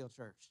saying, Mercy Hill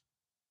Church?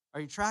 Are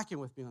you tracking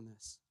with me on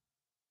this?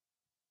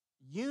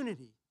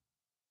 Unity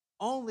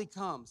only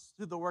comes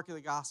through the work of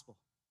the gospel.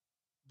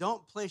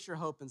 Don't place your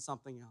hope in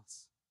something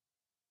else.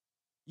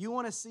 You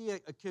want to see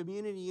a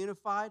community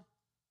unified?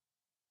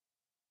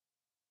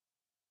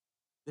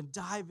 Then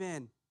dive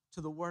in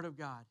to the Word of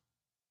God,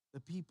 the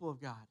people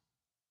of God,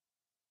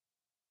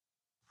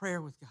 prayer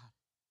with God.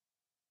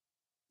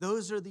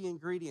 Those are the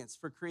ingredients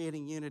for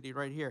creating unity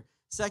right here.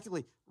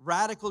 Secondly,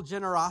 radical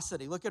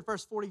generosity. Look at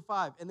verse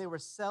 45. And they were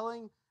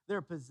selling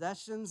their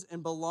possessions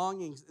and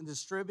belongings and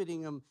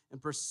distributing them and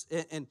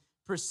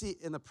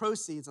the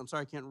proceeds,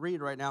 I can't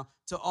read right now,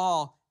 to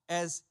all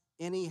as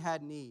any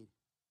had need.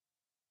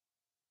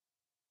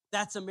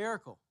 That's a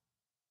miracle.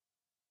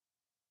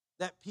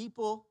 That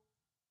people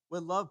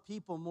would love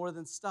people more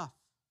than stuff.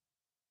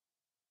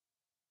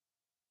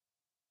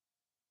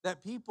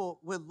 That people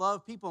would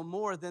love people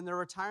more than their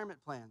retirement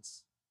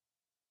plans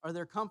or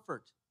their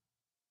comfort.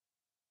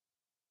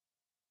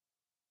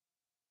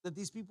 That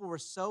these people were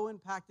so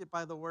impacted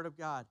by the Word of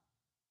God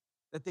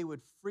that they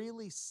would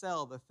freely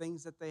sell the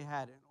things that they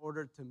had in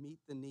order to meet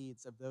the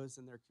needs of those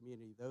in their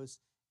community, those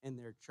in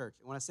their church.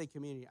 And when I say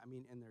community, I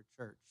mean in their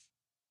church,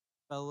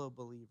 fellow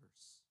believers.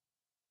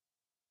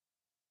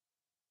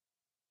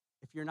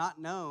 If you're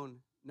not known,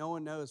 no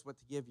one knows what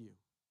to give you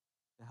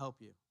to help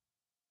you.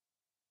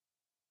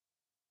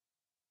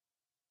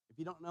 If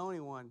you don't know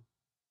anyone,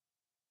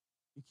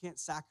 you can't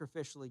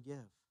sacrificially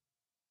give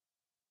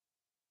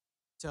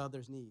to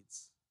others'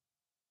 needs.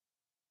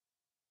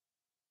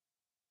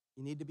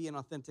 You need to be in an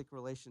authentic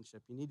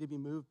relationship. You need to be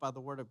moved by the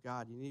Word of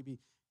God. You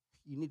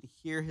you need to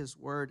hear his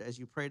word as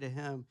you pray to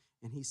him,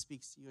 and he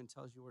speaks to you and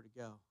tells you where to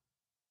go.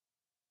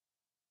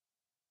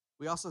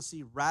 We also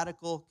see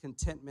radical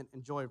contentment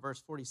and joy. Verse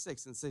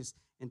 46, and it says,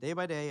 and day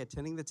by day,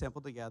 attending the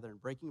temple together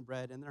and breaking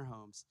bread in their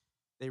homes,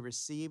 they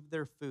received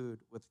their food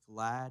with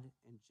glad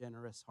and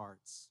generous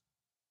hearts.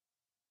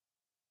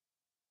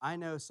 I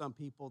know some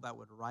people that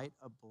would write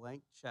a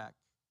blank check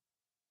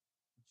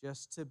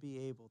just to be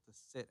able to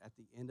sit at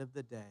the end of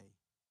the day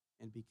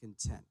and be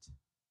content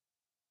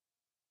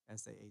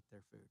as they ate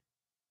their food.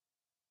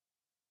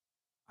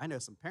 I know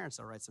some parents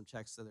that write some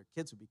checks so their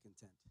kids would be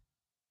content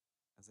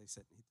as they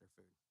sit and eat their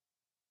food.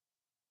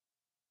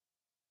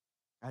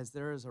 Guys,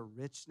 there is a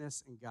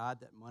richness in God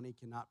that money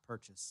cannot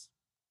purchase.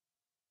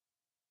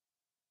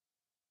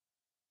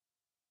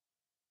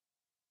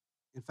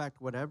 In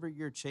fact, whatever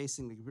you're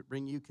chasing to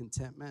bring you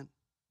contentment,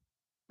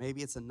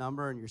 maybe it's a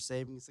number in your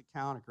savings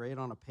account, a grade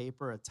on a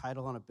paper, a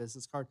title on a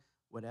business card,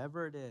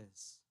 whatever it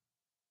is,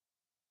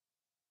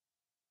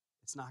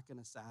 it's not going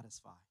to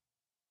satisfy.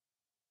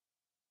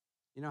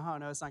 You know how I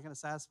know it's not going to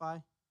satisfy?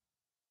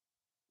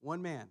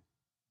 One man,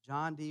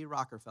 John D.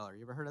 Rockefeller.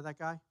 You ever heard of that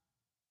guy?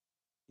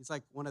 He's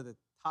like one of the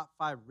top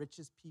 5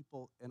 richest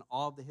people in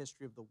all of the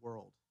history of the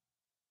world.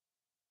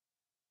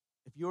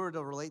 If you were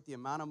to relate the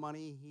amount of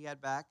money he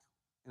had back,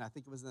 and I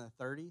think it was in the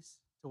 30s,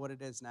 to what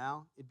it is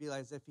now, it'd be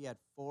like as if he had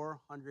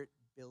 $400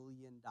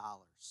 billion.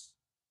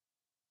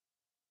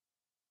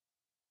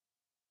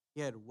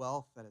 He had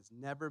wealth that has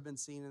never been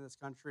seen in this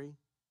country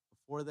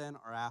before then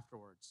or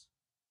afterwards.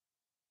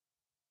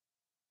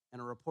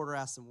 And a reporter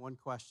asked him one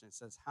question. It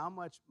says, how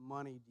much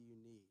money do you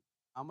need?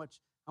 How much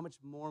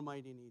more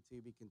money do you need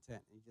to be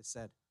content? And he just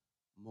said,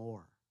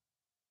 more.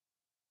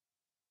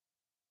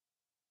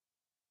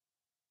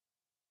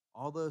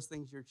 All those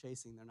things you're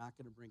chasing, they're not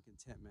going to bring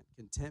contentment.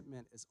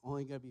 Contentment is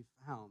only going to be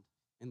found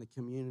in the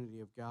community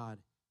of God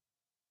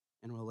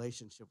and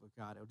relationship with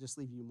God. It'll just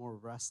leave you more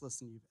restless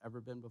than you've ever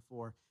been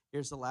before.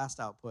 Here's the last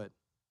output.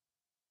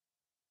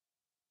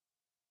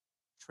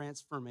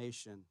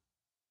 Transformational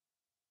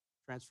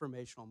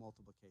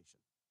multiplication.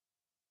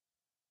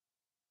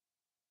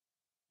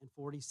 In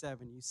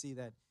 47, you see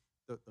that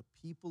the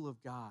people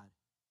of God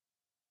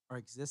are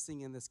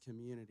existing in this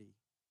community,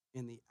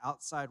 and the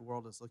outside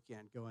world is looking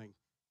at and going,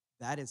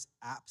 that is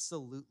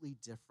absolutely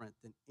different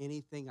than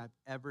anything I've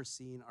ever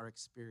seen or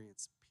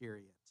experienced,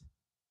 period.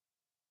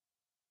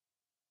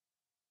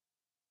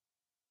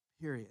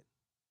 Period.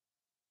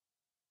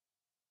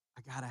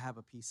 I got to have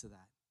a piece of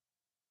that.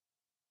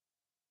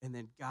 And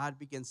then God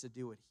begins to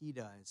do what he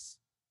does,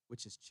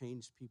 which is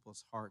change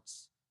people's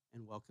hearts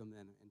and welcome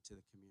them into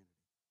the community.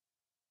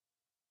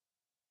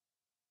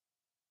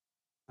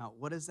 Now,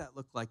 what does that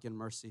look like in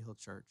Mercy Hill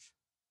Church?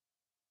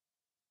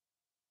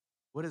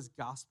 What does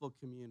gospel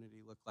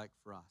community look like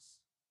for us?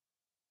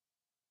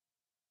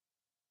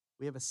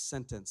 We have a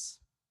sentence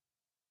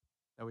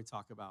that we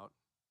talk about.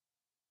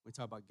 We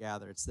talk about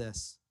gather. It's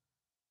this.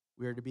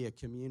 We are to be a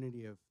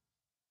community of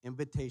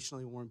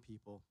invitationally warm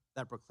people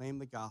that proclaim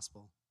the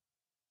gospel,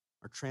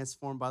 are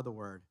transformed by the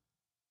word,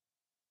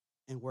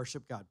 and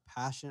worship God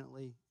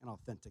passionately and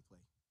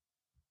authentically.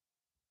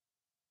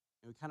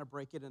 And we kind of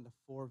break it into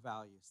 4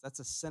 values. That's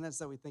a sentence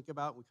that we think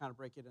about. We kind of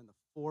break it into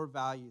 4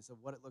 values of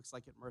what it looks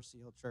like at Mercy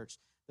Hill Church.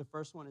 The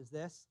first one is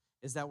this,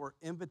 is that we're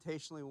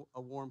invitationally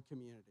a warm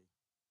community.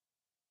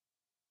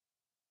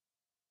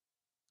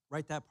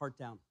 Write that part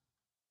down.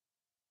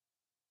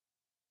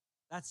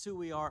 That's who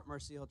we are at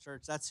Mercy Hill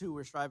Church. That's who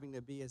we're striving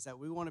to be, is that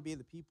we want to be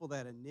the people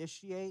that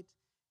initiate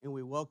and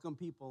we welcome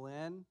people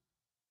in.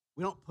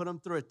 We don't put them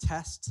through a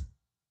test.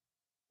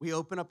 We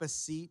open up a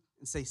seat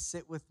and say,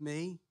 sit with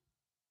me.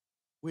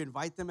 We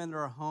invite them into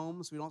our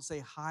homes. We don't say,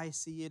 hi,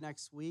 see you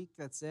next week.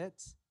 That's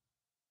it.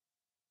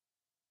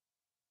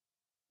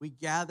 We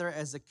gather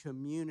as a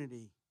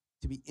community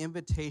to be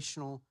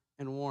invitational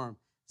and warm.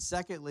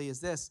 Secondly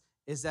is this,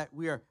 is that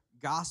we are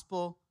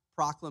gospel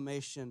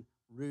proclamation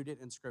rooted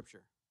in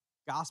Scripture.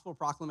 Gospel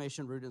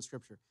proclamation rooted in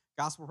Scripture.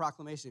 Gospel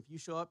proclamation, if you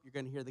show up, you're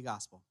going to hear the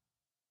gospel.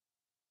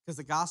 Because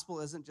the gospel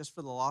isn't just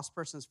for the lost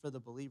person, it's for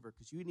the believer,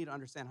 because you need to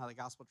understand how the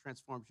gospel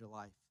transforms your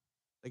life.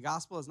 The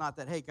gospel is not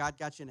that, hey, God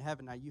got you in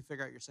heaven, now you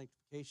figure out your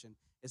sanctification.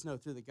 It's no,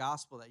 through the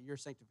gospel that your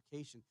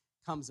sanctification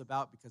comes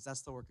about, because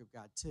that's the work of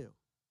God too.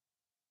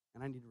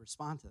 And I need to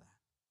respond to that.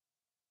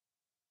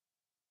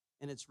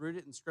 And it's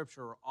rooted in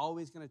Scripture. We're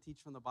always going to teach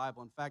from the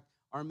Bible. In fact,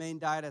 our main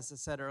diet, as I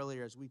said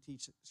earlier, is we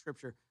teach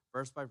Scripture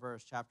verse by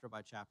verse, chapter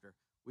by chapter.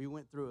 We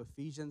went through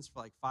Ephesians for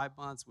like 5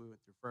 months. We went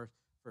through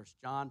First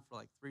John for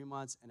like 3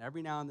 months. And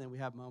every now and then we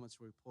have moments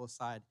where we pull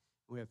aside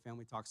and we have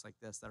family talks like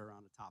this that are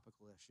around a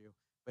topical issue.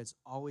 But it's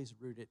always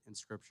rooted in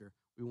Scripture.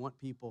 We want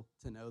people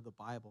to know the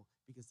Bible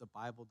because the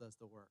Bible does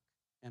the work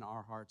in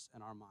our hearts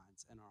and our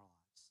minds and our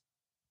lives.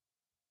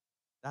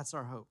 That's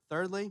our hope.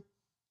 Thirdly,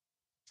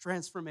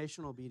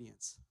 transformational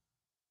obedience.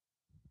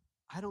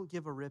 I don't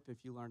give a rip if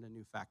you learn a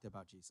new fact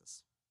about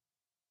Jesus.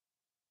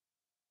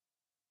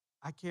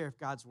 I care if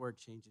God's word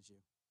changes you.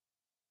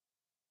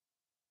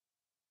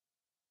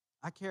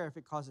 I care if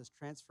it causes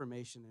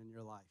transformation in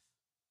your life.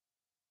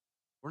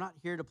 We're not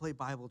here to play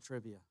Bible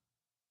trivia.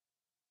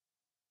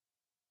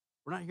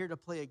 We're not here to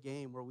play a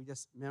game where we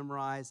just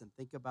memorize and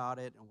think about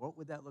it. And what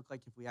would that look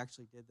like if we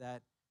actually did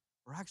that?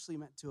 We're actually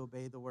meant to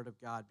obey the word of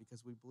God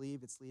because we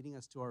believe it's leading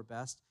us to our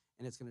best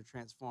and it's going to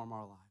transform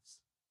our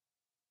lives.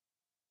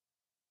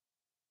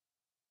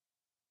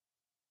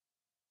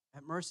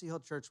 At Mercy Hill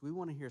Church, we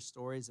want to hear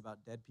stories about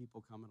dead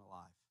people coming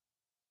alive.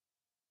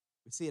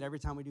 We see it every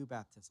time we do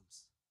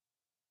baptisms.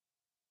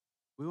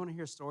 We want to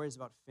hear stories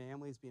about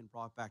families being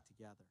brought back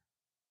together,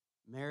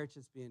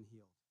 marriages being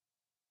healed,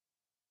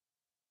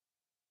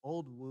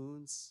 old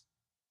wounds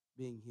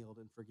being healed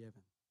and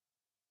forgiven,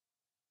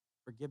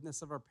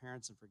 forgiveness of our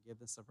parents and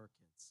forgiveness of our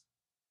kids.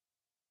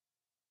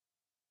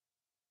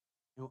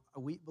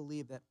 And we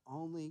believe that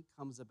only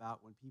comes about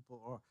when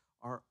people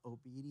are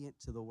obedient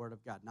to the word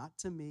of God, not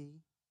to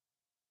me,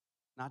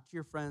 not to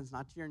your friends,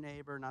 not to your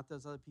neighbor, not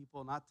those other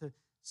people, not to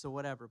so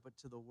whatever, but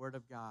to the word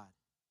of God,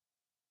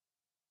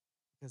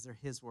 because they're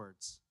his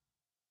words.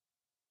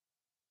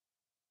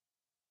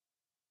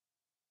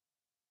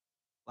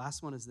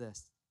 Last one is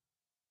this: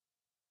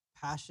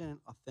 passionate,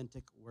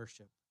 authentic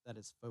worship that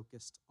is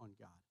focused on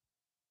God.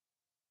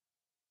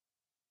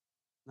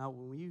 Now,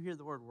 when you hear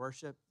the word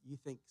worship, you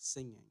think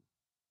singing.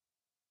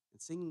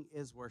 And singing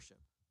is worship.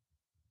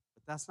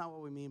 But that's not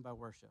what we mean by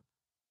worship.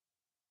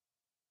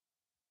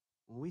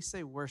 When we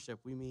say worship,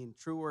 we mean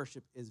true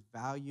worship is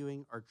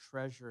valuing or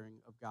treasuring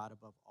of God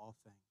above all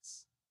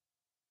things.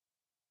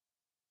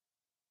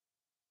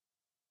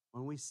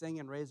 When we sing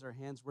and raise our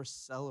hands, we're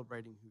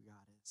celebrating who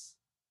God is.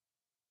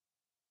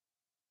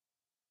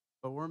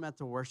 But we're meant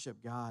to worship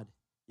God,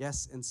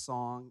 yes, in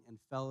song and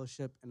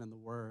fellowship and in the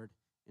word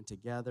and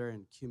together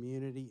in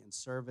community and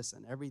service,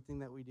 and everything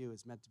that we do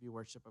is meant to be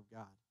worship of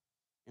God.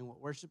 And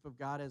what worship of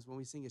God is when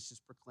we sing is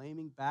just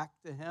proclaiming back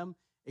to him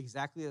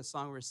exactly the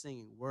song we're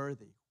singing: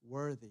 worthy,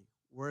 worthy,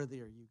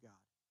 worthy are you, God.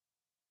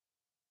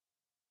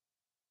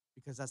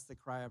 Because that's the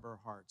cry of our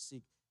hearts.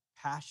 See,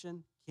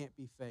 passion can't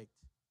be faked.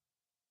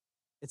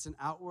 It's an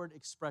outward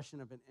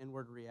expression of an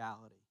inward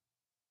reality.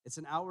 It's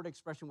an outward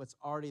expression of what's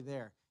already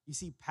there. You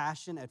see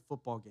passion at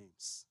football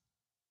games,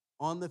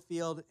 on the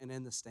field and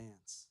in the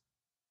stands.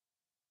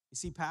 You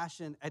see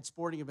passion at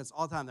sporting events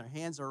all the time. Their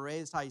hands are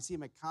raised high. You see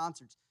them at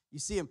concerts. You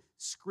see them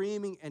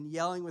screaming and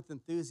yelling with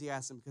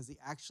enthusiasm because they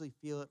actually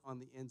feel it on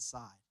the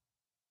inside.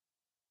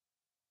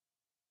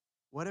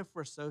 What if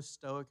we're so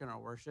stoic in our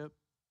worship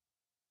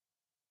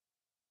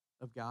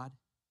of God?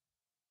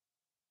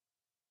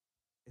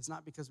 It's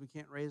not because we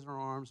can't raise our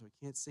arms or we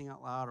can't sing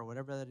out loud or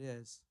whatever that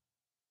is.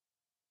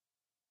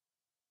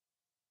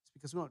 It's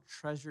because we don't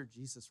treasure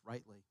Jesus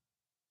rightly.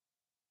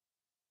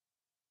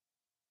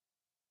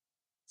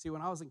 See,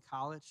 when I was in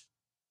college,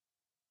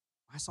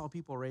 I saw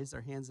people raise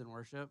their hands in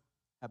worship,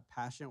 have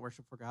passionate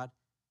worship for God.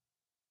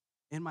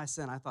 In my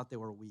sin, I thought they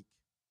were weak.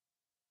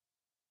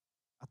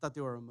 I thought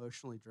they were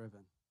emotionally driven.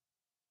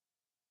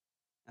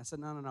 I said,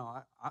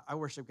 no. I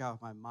worship God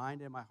with my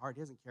mind and my heart.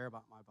 He doesn't care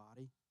about my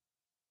body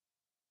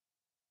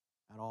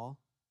at all.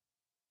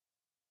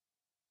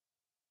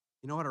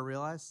 You know what I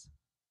realized?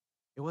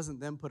 It wasn't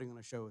them putting on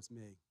a show, it was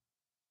me.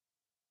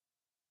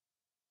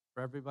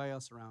 For everybody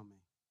else around me.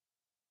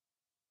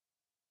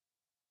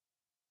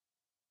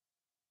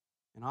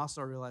 And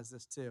also I realized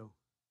this too.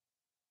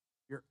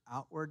 Your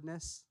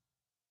outwardness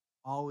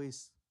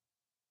always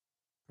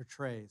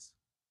portrays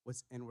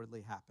what's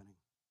inwardly happening.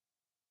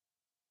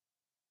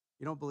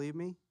 You don't believe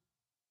me?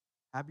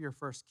 Have your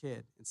first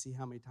kid and see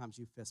how many times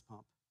you fist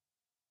pump.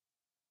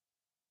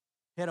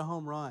 Hit a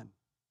home run.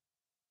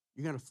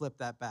 You're going to flip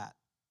that bat.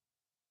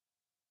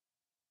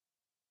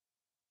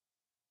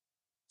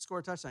 Score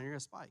a touchdown, you're going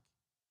to spike.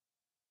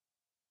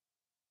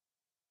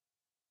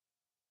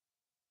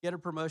 Get a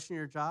promotion in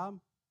your job,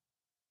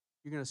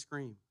 you're going to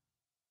scream.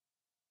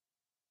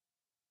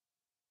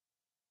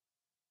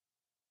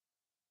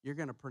 You're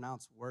going to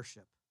pronounce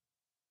worship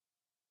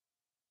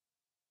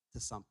to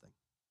something.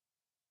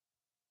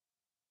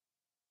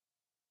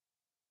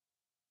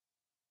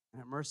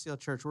 And at Mercy Hill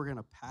Church, we're going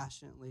to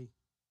passionately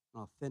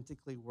and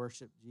authentically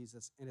worship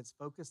Jesus. And it's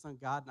focused on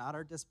God, not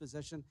our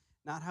disposition,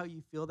 not how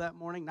you feel that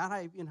morning, not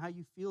even how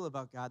you feel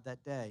about God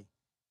that day.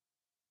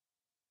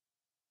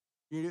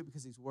 You do it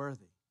because he's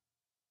worthy.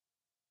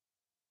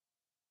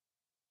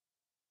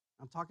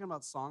 I'm talking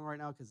about song right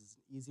now because it's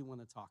an easy one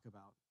to talk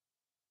about.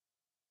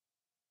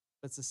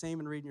 But it's the same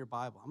in reading your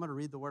Bible. I'm going to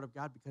read the word of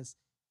God because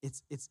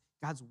it's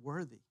God's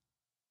worthy.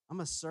 I'm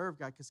going to serve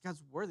God because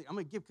God's worthy. I'm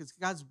going to give because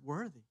God's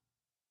worthy.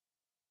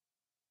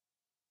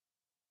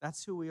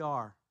 That's who we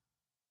are.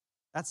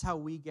 That's how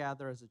we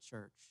gather as a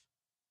church.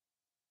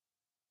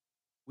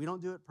 We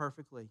don't do it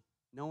perfectly.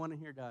 No one in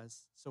here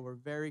does. So we're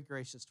very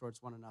gracious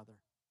towards one another.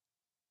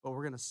 But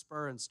we're going to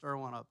spur and stir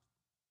one up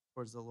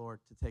towards the Lord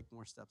to take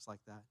more steps like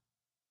that.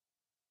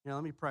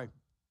 Let me pray.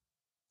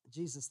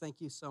 Jesus,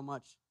 thank you so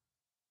much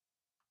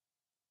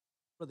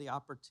for the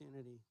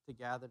opportunity to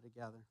gather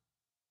together.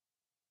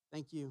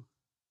 Thank you,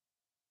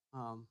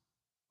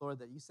 Lord,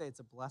 that you say it's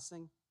a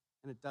blessing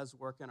and it does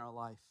work in our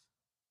life,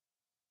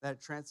 that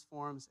it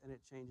transforms and it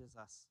changes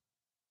us.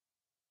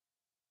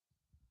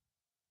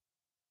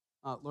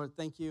 Lord,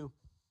 thank you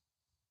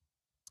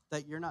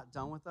that you're not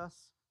done with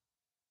us,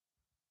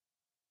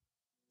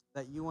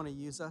 that you want to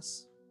use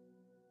us,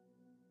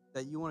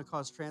 that you want to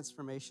cause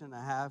transformation to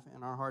have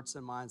in our hearts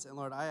and minds. And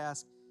Lord, I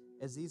ask,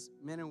 as these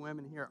men and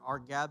women here are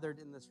gathered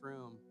in this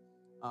room,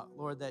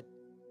 Lord, that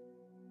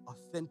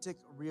authentic,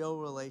 real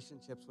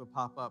relationships would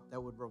pop up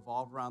that would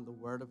revolve around the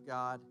Word of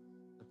God,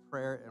 the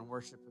prayer and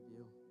worship of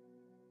you.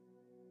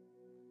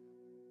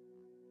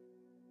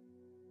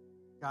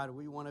 God,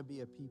 we want to be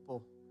a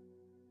people,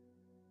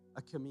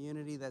 a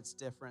community that's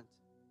different.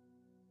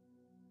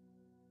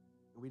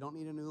 And we don't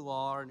need a new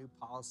law or a new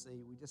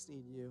policy. We just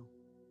need you.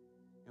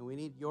 And we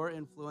need your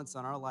influence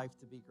on our life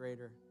to be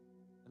greater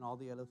than all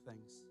the other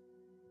things.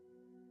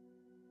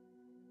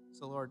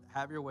 So, Lord,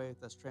 have your way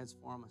with us.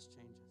 Transform us,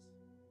 change us.